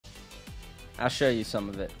I'll show you some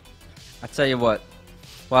of it. I tell you what.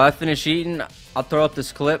 While I finish eating, I'll throw up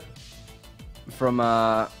this clip from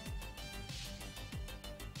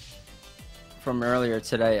earlier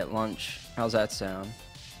today at lunch. How's that sound?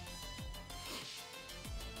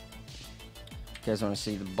 You guys want to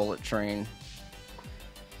see the bullet train?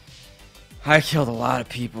 I killed a lot of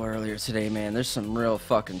people earlier today, man. There's some real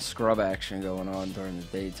fucking scrub action going on during the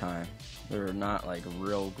daytime. There are not like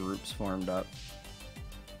real groups formed up.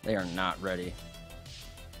 They are not ready.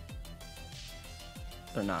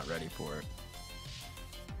 They're not ready for it.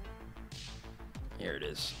 Here it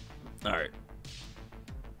is. Alright.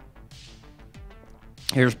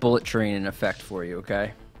 Here's bullet train in effect for you,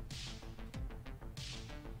 okay?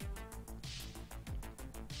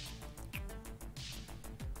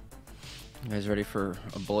 You guys ready for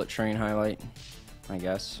a bullet train highlight? I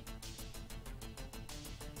guess.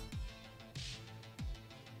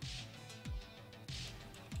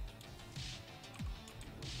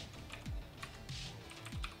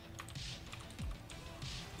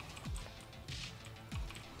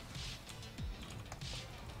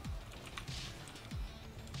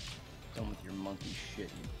 Done with your monkey shit,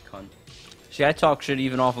 you cunt. See, I talk shit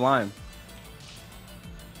even offline.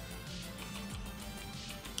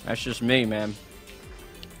 That's just me, man.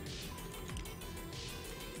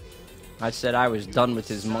 I said I was done with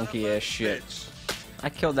his monkey ass shit. I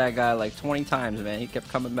killed that guy like 20 times, man. He kept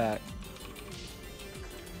coming back.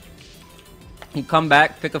 He'd come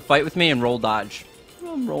back, pick a fight with me, and roll dodge.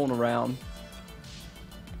 I'm rolling around.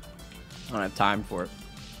 I don't have time for it.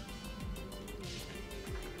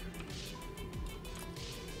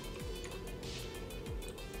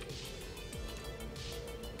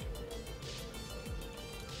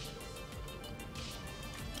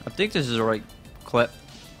 I think this is the right clip.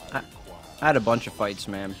 I had a bunch of fights,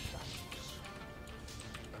 man.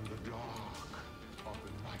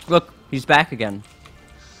 Look, he's back again.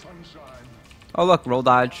 Oh, look, roll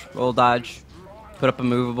dodge, put up a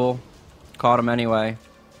movable, caught him anyway.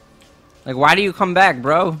 Like, why do you come back,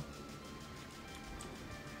 bro?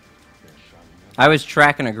 I was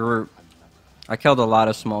tracking a group. I killed a lot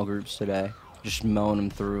of small groups today. Just mowing them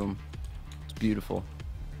through them. It's beautiful.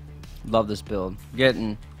 Love this build.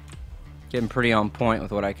 Getting pretty on point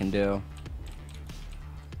with what I can do.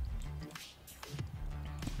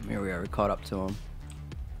 Here we are, we caught up to him.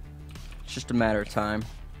 It's just a matter of time.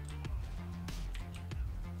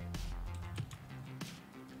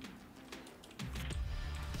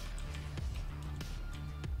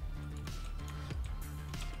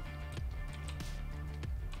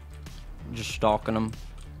 Just stalking him.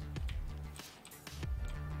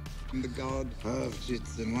 The god of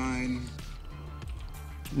Jits in line.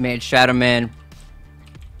 Made Shadow Man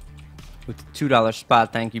with the $2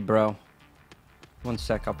 spot. Thank you, bro. One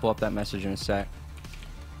sec, I'll pull up that message in a sec.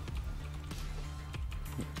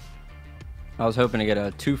 I was hoping to get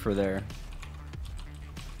a twofer there.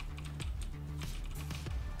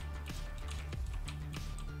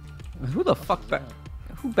 Who the fuck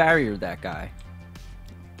who barriered that guy?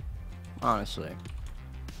 Honestly.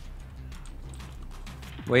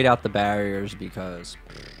 Wait out the barriers because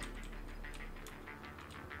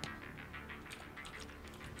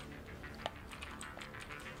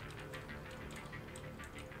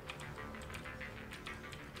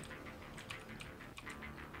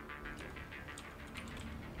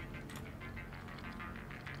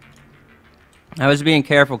I was being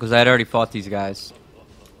careful because I had already fought these guys.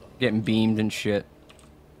 Getting beamed and shit.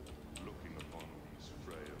 Looking upon these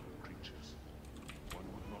frail creatures, one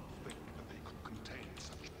would not think that they could contain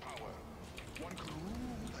such power. One could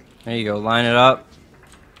rule like There you go, line it up.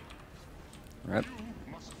 Yep.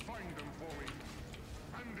 you must find them for me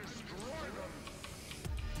and destroy them.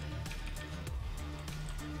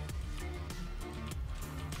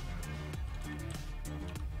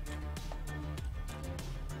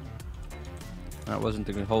 That wasn't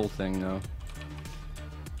the whole thing, though.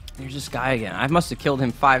 Here's this guy again. I must have killed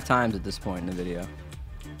him 5 times at this point in the video.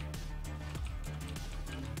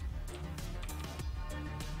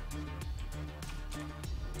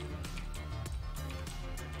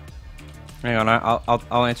 Hang on,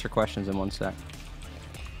 I'll answer questions in 1 sec.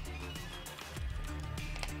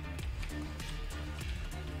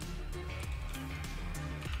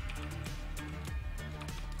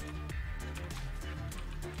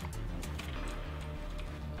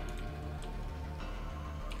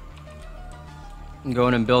 I'm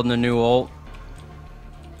going and building a new ult.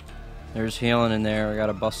 There's healing in there. I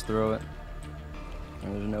gotta bust through it.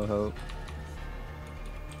 There's no hope.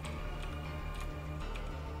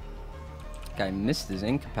 Guy missed his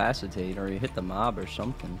incapacitate, or he hit the mob or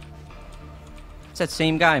something. It's that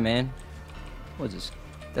same guy, man. What is this?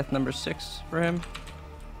 Death number 6 for him.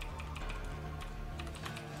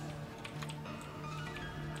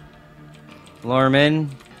 Lure him in.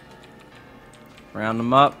 Round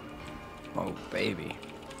him up. Oh, baby.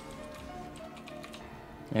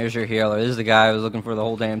 There's your healer. This is the guy I was looking for the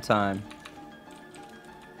whole damn time.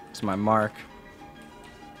 It's my mark.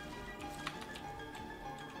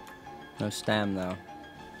 No stam, though.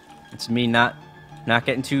 It's me not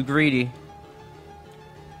getting too greedy.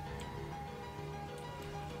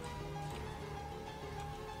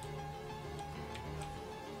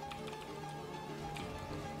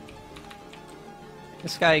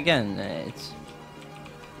 This guy again.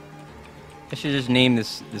 I should just name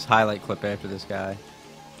this highlight clip after this guy.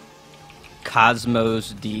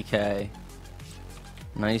 Cosmos DK.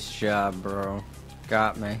 Nice job, bro.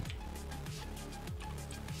 Got me.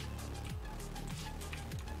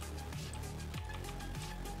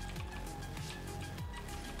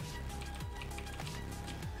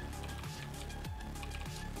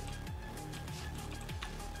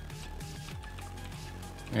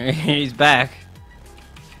 He's back.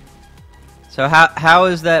 So how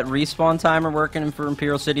is that respawn timer working for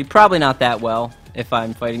Imperial City? Probably not that well if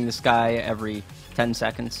I'm fighting this guy every 10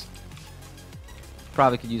 seconds.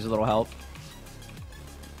 Probably could use a little help.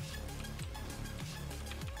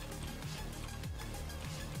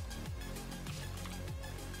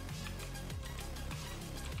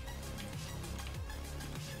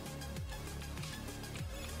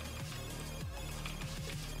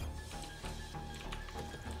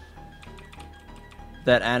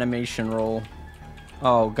 That animation roll.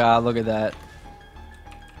 Oh god, look at that.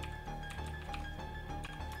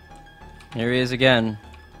 Here he is again.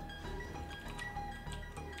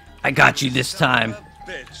 I got you this time.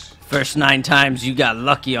 First 9 times you got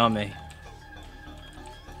lucky on me.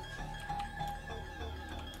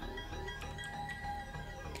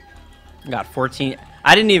 Got 14.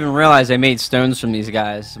 I didn't even realize I made stones from these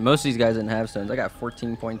guys. Most of these guys didn't have stones. I got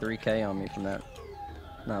 14.3k on me from that.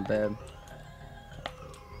 Not bad.